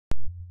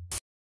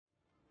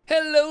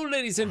Hello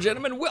ladies and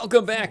gentlemen,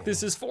 welcome back.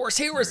 This is Force.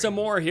 Here are some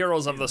more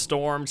Heroes of the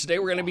Storm. Today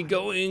we're going to be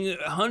going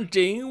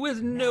hunting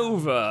with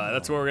Nova.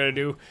 That's what we're going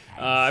to do.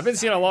 I've been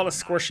seeing a lot of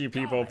squishy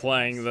people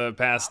playing the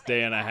past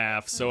day and a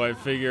half, so I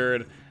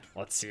figured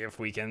let's see if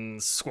we can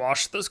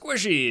squash the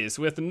squishies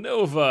with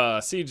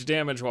Nova. Siege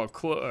damage while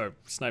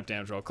snipe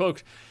damage while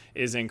cloaked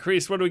is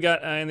increased. What do we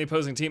got in the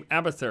opposing team?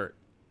 Abathur,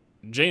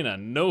 Jaina,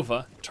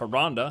 Nova,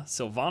 Tyrande,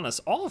 Sylvanas,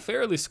 all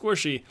fairly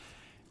squishy.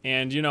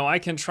 And, you know, I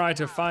can try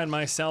to find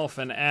myself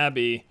an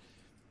Abby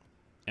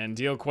and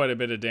deal quite a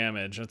bit of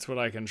damage. That's what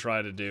I can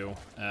try to do.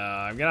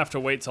 I'm going to have to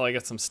wait till I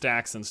get some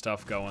stacks and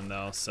stuff going,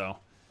 though, so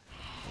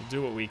we'll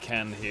do what we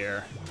can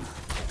here.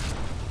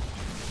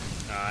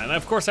 And,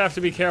 of course, I have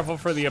to be careful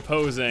for the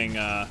opposing,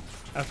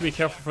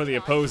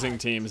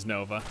 teams,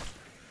 Nova.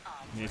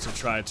 Need to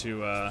try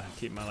to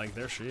keep my,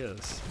 there she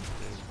is.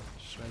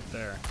 She's right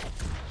there.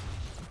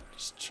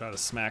 Just try to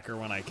smack her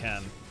when I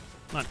can.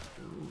 Not,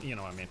 you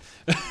know what I mean.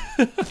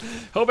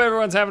 Hope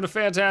everyone's having a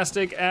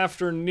fantastic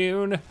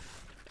afternoon.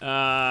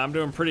 I'm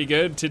doing pretty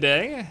good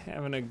today.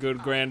 Having a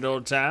good grand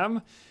old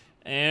time.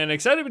 And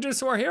excited to do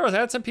some more Heroes.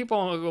 I had some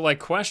people like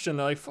question,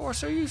 they're like,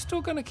 Force, are you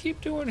still gonna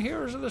keep doing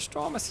Heroes of the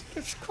Storm? I said,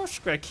 of course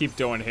I'm gonna keep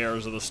doing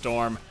Heroes of the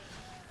Storm.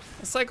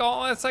 It's like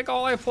all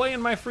I play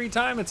in my free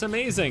time. It's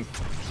amazing.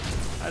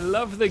 I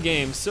love the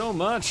game so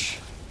much.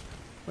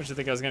 What, you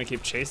think I was gonna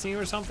keep chasing you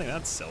or something?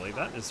 That's silly.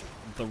 That is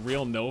the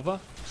real Nova?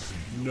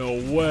 No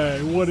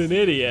way, what an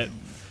idiot.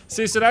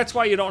 See, so that's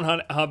why you don't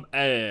hunt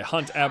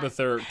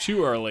Abathur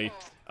too early,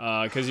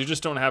 because you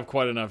just don't have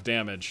quite enough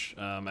damage,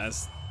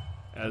 as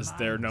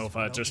their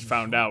Nova just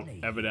found out,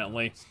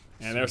 evidently.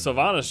 And their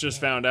Sylvanas just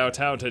found out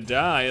how to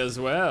die as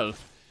well.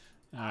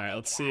 Alright,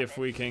 let's see if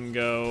we can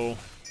go.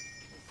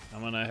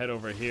 I'm gonna head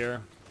over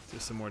here, do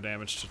some more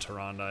damage to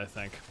Tyrande, I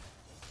think.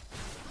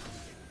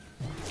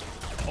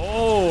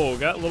 Oh,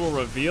 got a little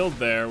revealed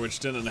there, which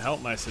didn't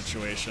help my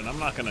situation. I'm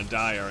not gonna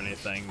die or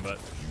anything, but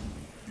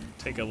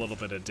take a little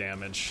bit of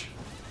damage.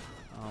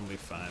 I'll be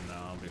fine though,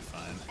 I'll be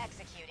fine.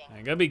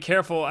 I gotta be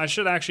careful. I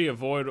should actually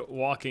avoid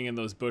walking in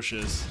those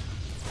bushes.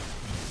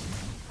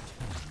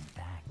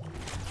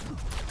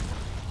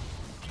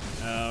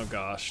 Oh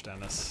gosh,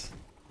 Dennis.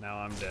 Now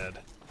I'm dead.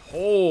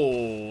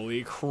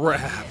 Holy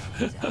crap.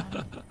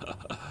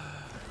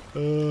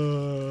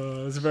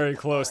 It's very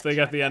close. They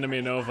got the enemy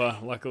Nova,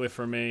 luckily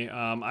for me.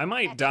 I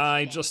might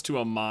die just to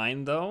a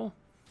mine, though.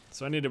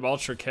 So I need to be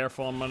ultra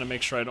careful. I'm going to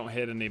make sure I don't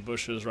hit any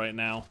bushes right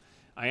now.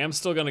 I am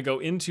still going to go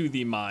into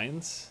the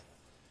mines.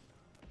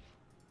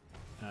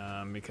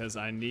 Because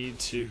I need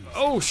to...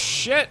 Oh,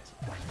 shit!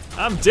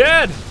 I'm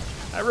dead!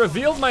 I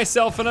revealed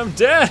myself and I'm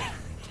dead!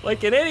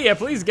 Like an idiot.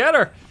 Please get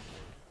her!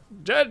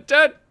 Dead!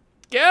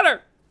 Get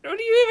her!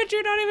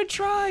 You're not even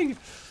trying!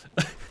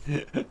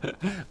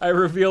 I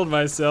revealed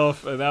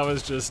myself, and that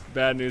was just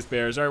bad news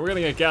bears. All right, we're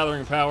gonna get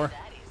gathering power,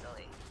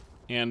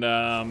 and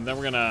then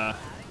we're gonna,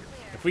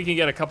 if we can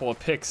get a couple of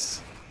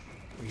picks,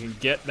 we can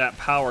get that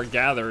power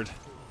gathered.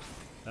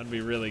 That'd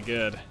be really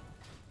good.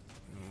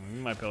 We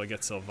might be able to get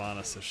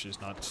Sylvanas if she's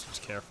not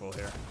just careful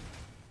here.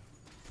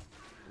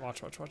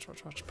 Watch.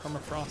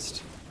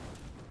 Permafrost.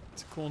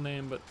 It's a cool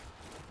name, but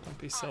don't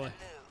be silly.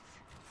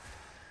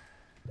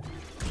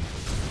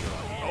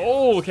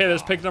 Oh, okay,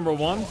 there's pick number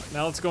one.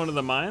 Now let's go into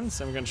the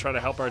mines, and we're going to try to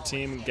help our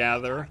team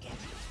gather.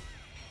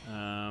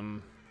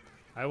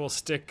 I will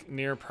stick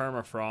near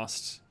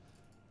Permafrost.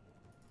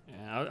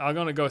 Yeah, I'm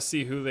going to go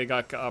see who they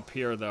got up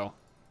here, though.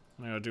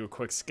 I'm going to do a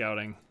quick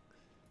scouting.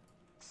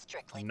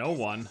 No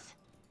one.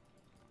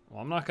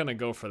 Well, I'm not going to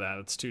go for that.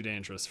 It's too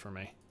dangerous for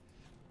me.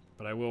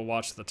 But I will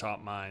watch the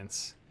top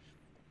mines.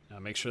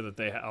 Make sure that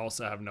they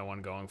also have no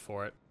one going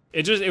for it.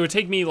 It would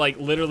take me, like,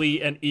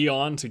 literally an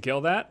eon to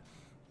kill that.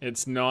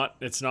 It's not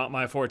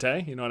my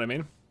forte, you know what I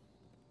mean?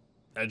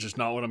 That's just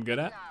not what I'm good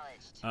at.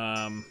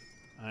 I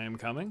am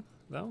coming,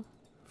 though,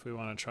 if we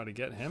want to try to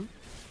get him.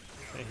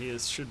 Okay, he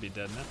should be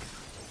dead now.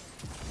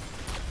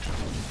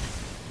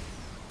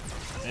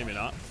 Maybe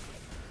not.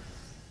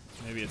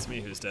 Maybe it's me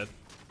who's dead.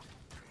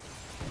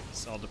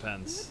 This all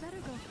depends.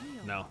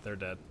 No, they're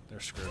dead.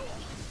 They're screwed.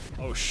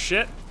 Oh,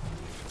 shit!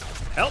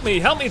 Help me,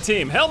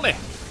 team! Help me!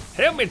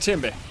 Help me,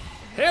 Timby!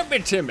 Help me,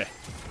 Timby!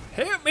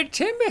 Help me,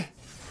 Timby!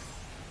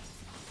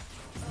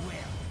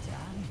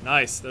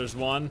 Nice, there's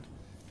one.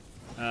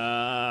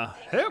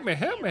 Help me.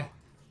 I'm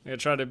gonna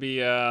try to be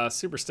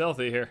super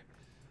stealthy here.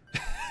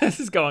 This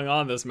is going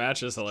on, this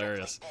match is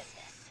hilarious.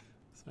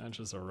 This match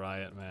is a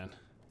riot, man.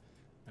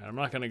 I'm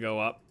not gonna go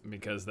up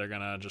because they're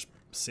gonna just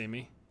see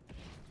me.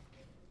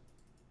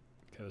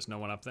 Okay, there's no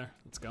one up there.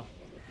 Let's go.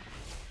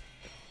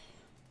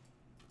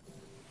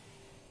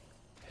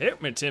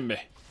 Help me, Timby.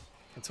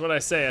 That's what I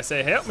say. I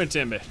say, help me,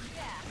 Timby.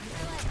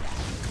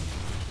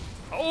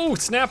 Oh,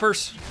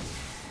 snappers.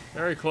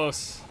 Very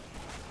close.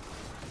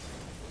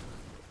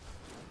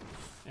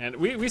 And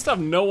we still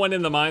have no one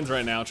in the mines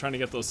right now trying to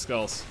get those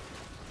skulls.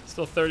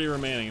 Still 30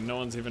 remaining and no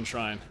one's even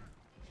trying.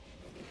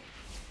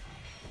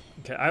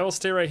 Okay, I will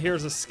stay right here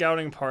as a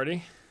scouting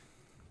party.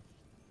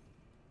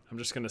 I'm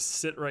just gonna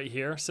sit right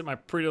here. Sit my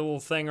pretty little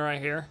thing right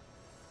here.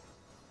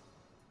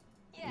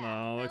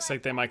 looks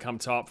like they might come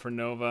top for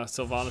Nova.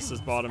 Sylvanas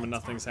is bottom and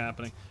nothing's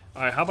happening.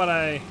 Alright, how about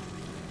I...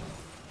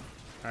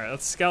 Alright,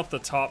 let's scout the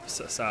top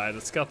side.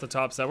 Let's scout the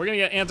top side. We're gonna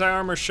get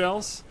anti-armor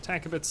shells.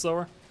 Attack a bit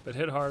slower, but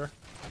hit harder.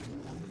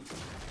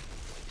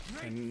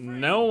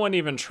 And no one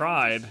even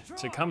tried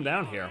to come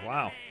down here.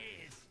 Wow.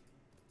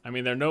 I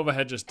mean, their Nova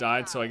had just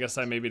died, so I guess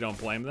I maybe don't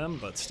blame them,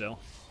 but still.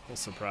 A little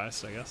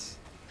surprised, I guess.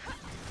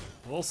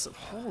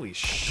 Holy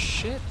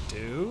shit,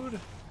 dude.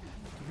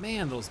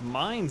 Man, those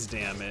mines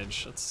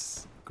damage.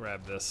 Let's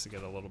grab this to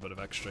get a little bit of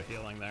extra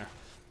healing there.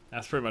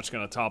 That's pretty much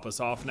gonna top us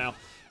off now.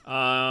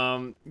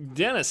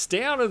 Dennis,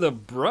 stay out of the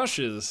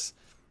brushes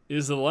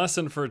is the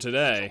lesson for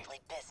today.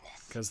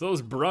 Because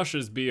those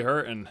brushes be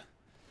hurting.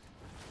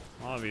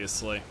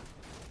 Obviously.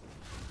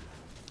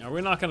 Are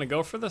we not gonna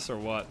go for this or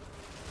what?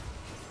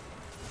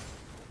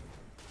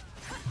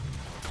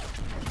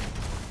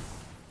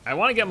 I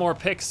want to get more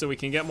picks so we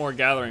can get more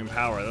gathering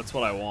power. That's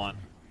what I want.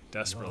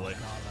 Desperately.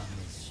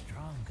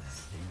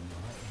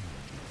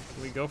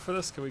 Can we go for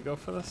this? Can we go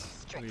for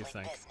this? What do you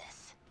think?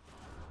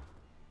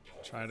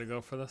 Try to go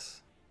for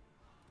this?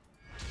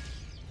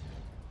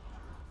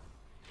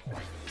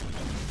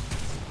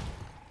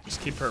 Just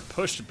keep her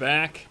pushed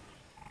back.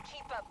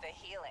 Keep up the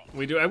healing.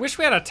 We do. I wish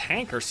we had a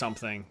tank or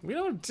something. We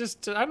don't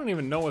just. I don't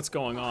even know what's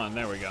going on.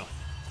 There we go.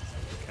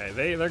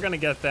 Okay, they're gonna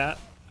get that.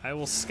 I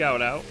will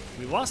scout out.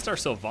 We lost our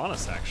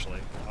Sylvanas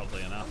actually,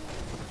 oddly enough.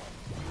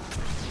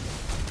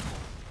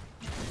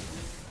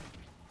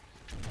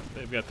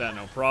 They've got that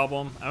no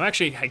problem. I'm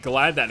actually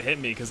glad that hit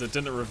me because it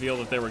didn't reveal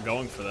that they were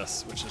going for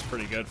this, which is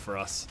pretty good for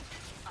us.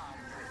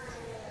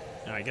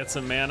 Alright, get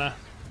some mana.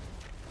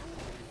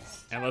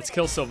 And let's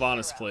kill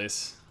Sylvanas,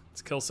 please.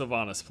 Let's kill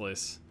Sylvanas,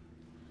 please.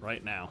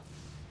 Right now.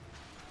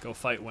 Go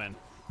fight win.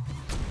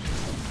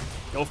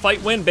 Go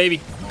fight win,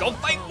 baby. Go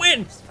fight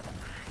win!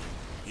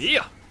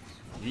 Yeah!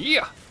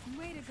 Yeah!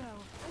 Way to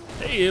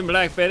go. Hey,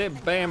 Black Betty,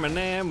 bam and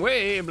nam,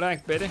 way,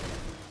 Black Betty.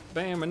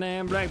 Bam and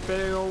nam, Black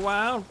Betty, go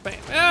wild, bam.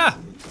 Ah!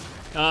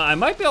 I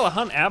might be able to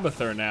hunt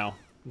Abathur now.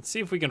 Let's see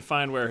if we can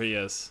find where he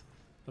is.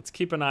 Let's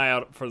keep an eye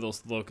out for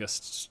those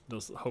locusts,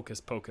 those hocus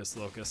pocus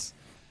locusts.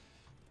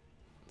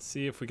 Let's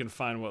see if we can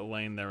find what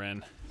lane they're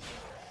in.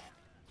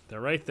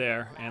 They're right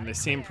there, and they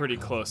seem pretty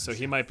close, so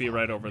he might be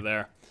right over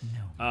there.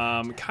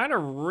 Kind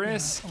of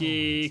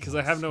risky, because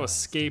I have no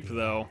escape,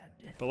 though.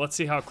 But let's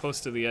see how close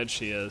to the edge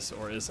she is,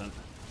 or isn't.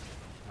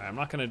 All right, I'm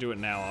not gonna do it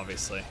now,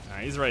 obviously. All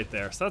right, he's right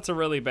there. So that's a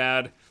really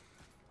bad,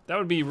 that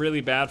would be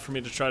really bad for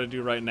me to try to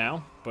do right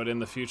now, but in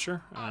the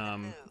future,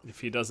 if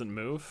he doesn't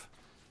move,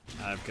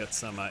 I've got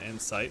some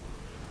insight.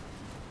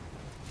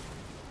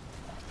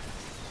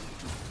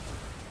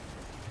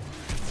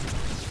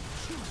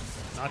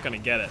 Not gonna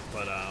get it,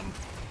 but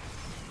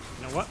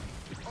you know what?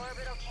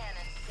 Orbital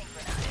cannon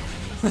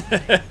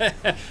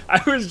synchronized.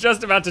 I was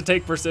just about to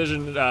take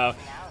precision,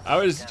 I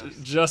was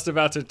just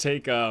about to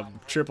take a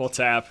triple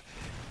tap,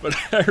 but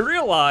I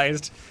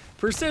realized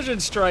precision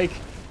strike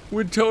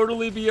would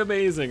totally be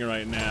amazing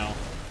right now.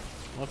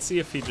 Let's see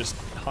if he just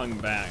hung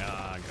back.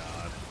 Oh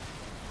god.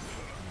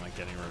 I'm not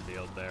getting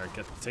revealed there.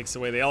 Takes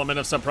away the element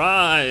of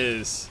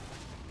surprise.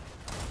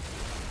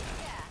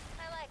 Yeah,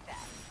 I like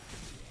that.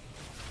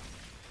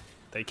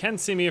 They can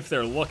see me if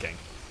they're looking.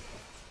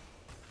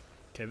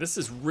 Okay, this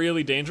is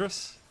really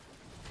dangerous.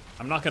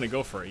 I'm not gonna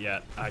go for it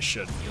yet. I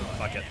should.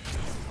 Fuck it.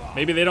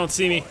 Maybe they don't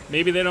see me.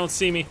 Maybe they don't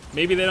see me.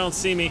 Maybe they don't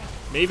see me.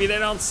 Maybe they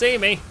don't see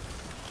me.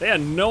 They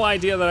had no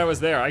idea that I was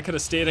there. I could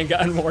have stayed and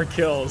gotten more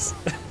kills.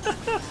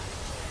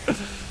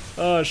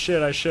 Oh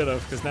shit, I should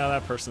have, because now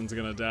that person's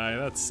gonna die.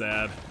 That's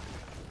sad.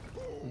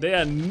 They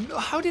had no,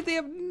 how did they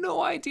have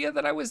no idea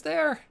that I was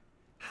there?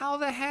 How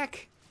the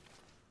heck?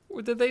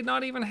 Or did they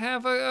not even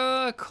have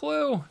a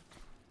clue?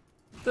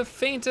 The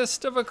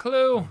faintest of a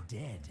clue.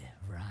 Dead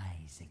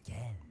rise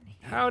again.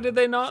 How did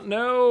they not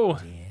know?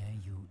 Dare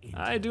you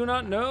I do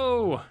not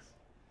know.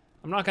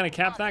 I'm not gonna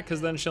cap that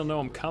because then she'll know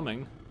I'm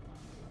coming.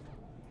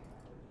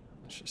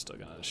 She's still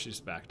gonna, she's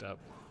backed up,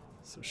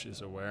 so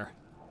she's aware.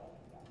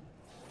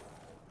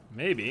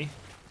 Maybe.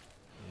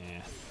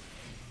 Yeah.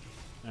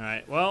 All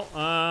right, well,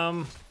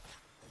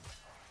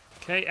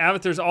 okay,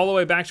 Abathur's all the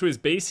way back to his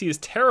base. He is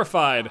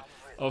terrified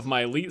of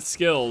my elite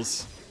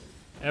skills,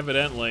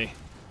 evidently.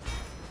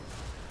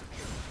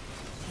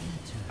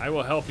 I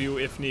will help you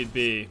if need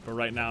be, but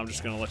right now I'm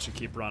just gonna let you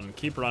keep running.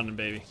 Keep running,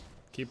 baby.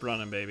 Keep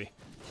running, baby.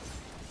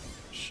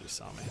 She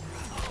saw me.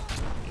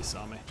 He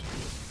saw me.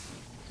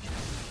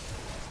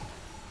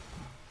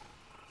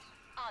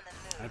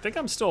 I think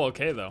I'm still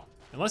okay, though.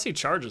 Unless he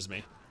charges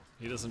me.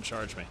 He doesn't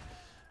charge me.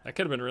 That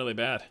could have been really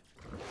bad.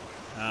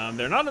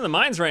 They're not in the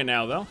mines right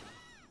now, though.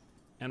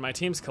 And my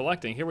team's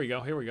collecting. Here we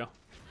go, here we go.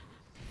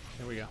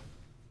 Here we go.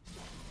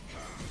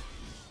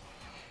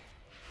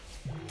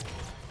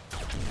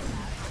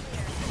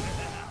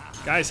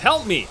 Guys,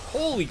 help me!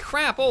 Holy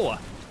crap, Ola!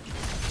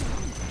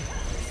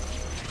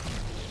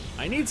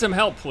 I need some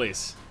help,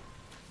 please.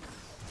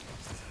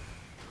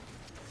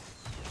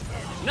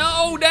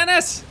 No,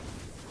 Dennis!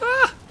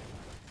 Ah!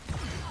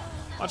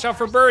 Watch out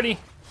for Birdie.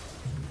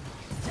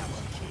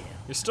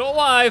 You're still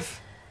alive.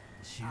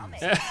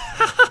 Choose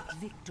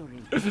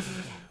victory.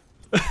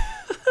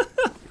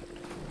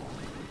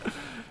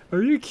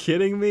 Are you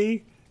kidding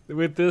me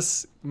with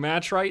this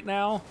match right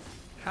now?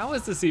 How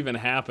is this even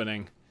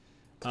happening?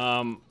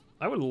 I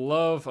would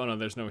love, oh no,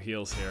 there's no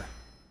heals here.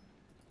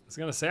 I was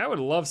gonna say, I would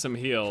love some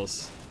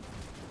heals.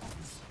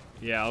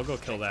 Yeah, I'll go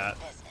kill that.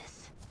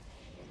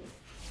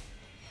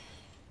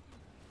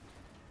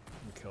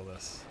 I'll kill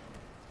this.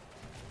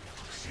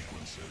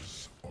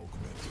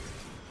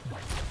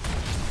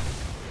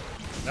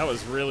 That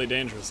was really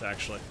dangerous,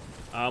 actually.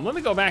 Let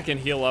me go back and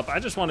heal up. I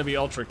just want to be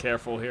ultra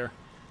careful here.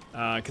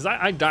 Because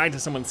I died to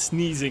someone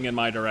sneezing in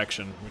my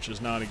direction, which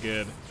is not a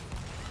good...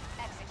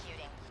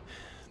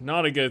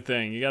 Not a good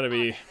thing. You gotta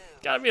be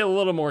a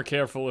little more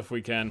careful if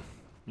we can.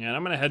 Yeah, and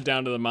I'm gonna head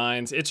down to the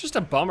mines. It's just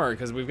a bummer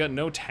because we've got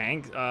no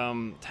tank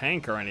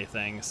or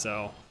anything,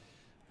 so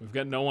we've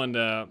got no one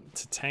to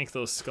tank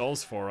those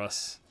skulls for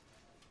us.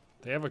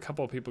 They have a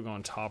couple of people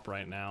going top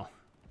right now.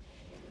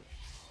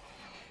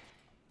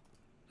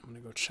 I'm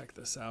gonna go check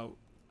this out.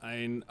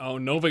 Oh,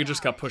 Nova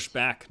just got pushed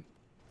back.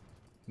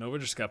 Nova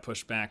just got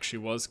pushed back. She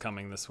was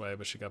coming this way,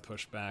 but she got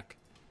pushed back.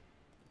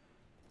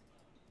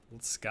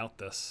 Let's scout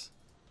this.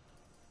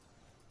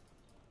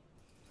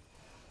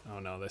 Oh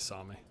no, they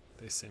saw me.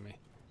 They see me.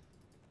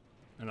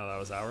 Oh no, that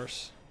was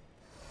ours.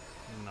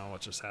 I don't know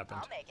what just happened.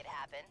 I'll make it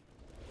happen.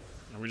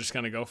 Are we just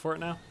gonna go for it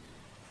now?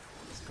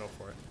 Let's go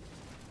for it.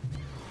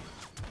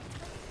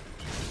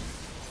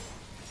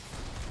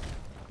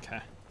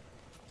 Okay.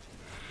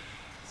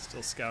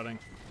 Still scouting.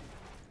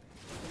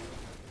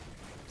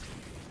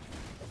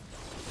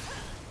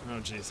 Oh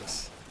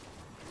Jesus.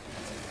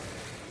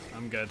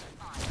 I'm good.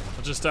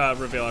 We'll just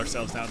reveal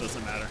ourselves now,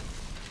 doesn't matter.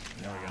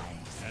 There we go.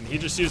 And he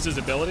just used his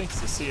ability,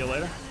 so see you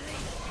later.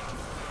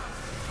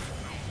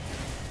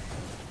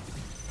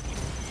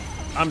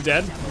 I'm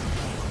dead.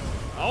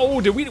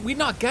 Oh, did we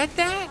not get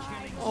that?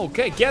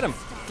 Okay, get him.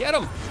 Get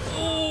him.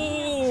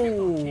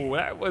 Oh,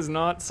 that was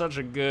not such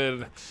a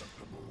good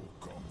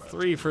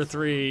 3 for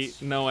 3,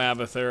 no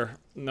Abathur.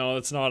 No,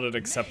 it's not an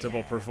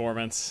acceptable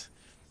performance.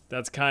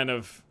 That's kind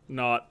of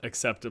not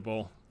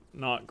acceptable.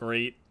 Not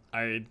great.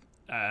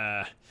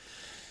 Yeah,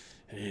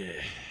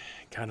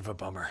 kind of a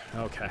bummer.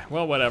 Okay,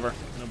 well, whatever.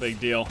 No big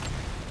deal.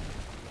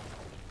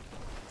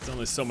 There's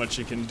only so much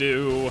you can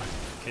do.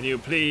 Can you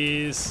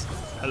please?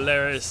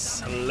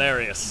 Hilarious,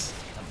 hilarious.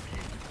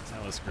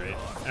 That was great.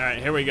 All right,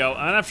 here we go.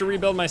 I don't have to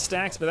rebuild my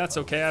stacks, but that's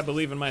okay. I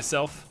believe in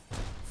myself.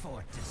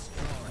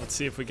 Let's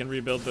see if we can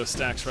rebuild those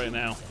stacks right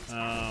now.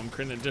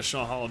 Create an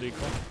additional hollow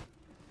decoy.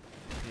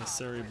 Yes,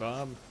 sir,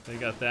 Bob. They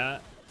got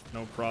that.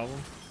 No problem.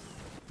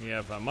 We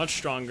have a much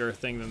stronger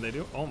thing than they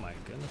do. Oh my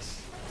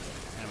goodness.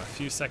 I'm a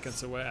few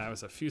seconds away. I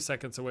was a few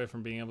seconds away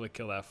from being able to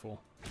kill that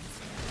fool.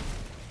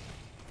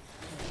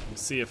 We'll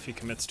see if he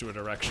commits to a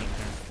direction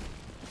here.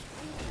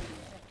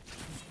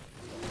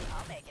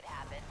 I'll make it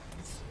happen.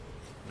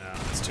 No,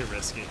 it's too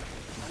risky. I'm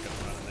not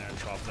gonna run in there and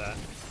drop that.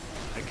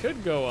 I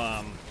could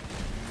go,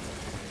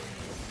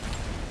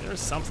 there's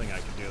something I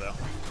could do though.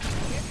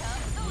 Here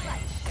comes the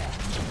light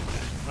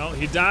show. Well,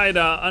 he died.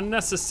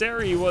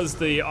 Unnecessary was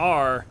the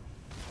R,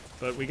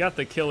 but we got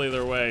the kill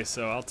either way,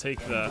 so I'll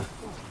take it.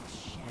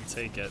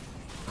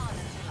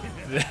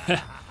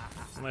 That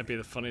might be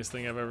the funniest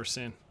thing I've ever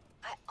seen.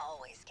 I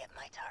always get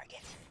my target.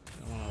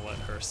 I want to let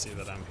her see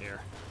that I'm here.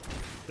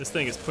 This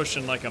thing is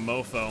pushing like a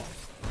mofo.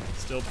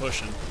 Still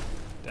pushing.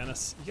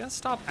 Dennis, you gotta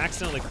stop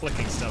accidentally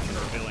clicking stuff and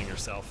revealing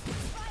yourself.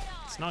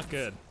 It's not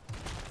good.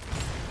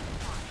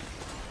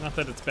 Not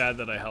that it's bad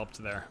that I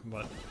helped there,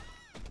 but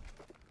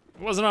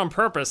it wasn't on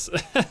purpose.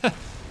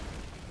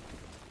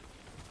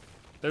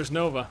 There's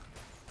Nova.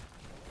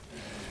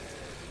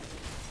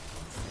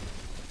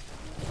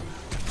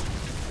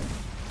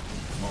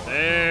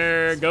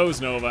 There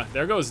goes Nova.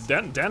 There goes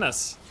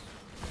Dennis.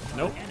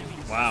 Nope.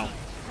 Wow.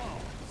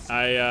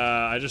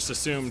 I just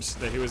assumed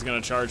that he was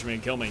gonna charge me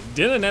and kill me.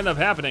 Didn't end up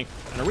happening.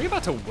 And are we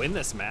about to win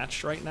this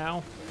match right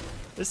now?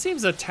 This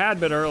seems a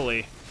tad bit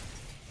early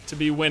to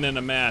be winning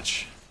a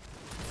match.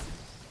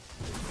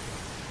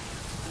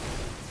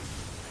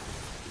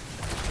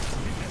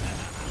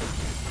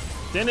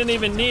 Didn't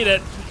even need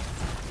it.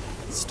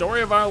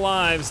 Story of our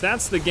lives.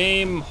 That's the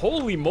game.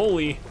 Holy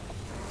moly.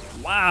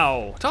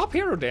 Wow. Top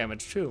hero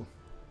damage, too.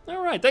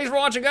 All right. Thanks for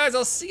watching, guys.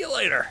 I'll see you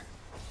later.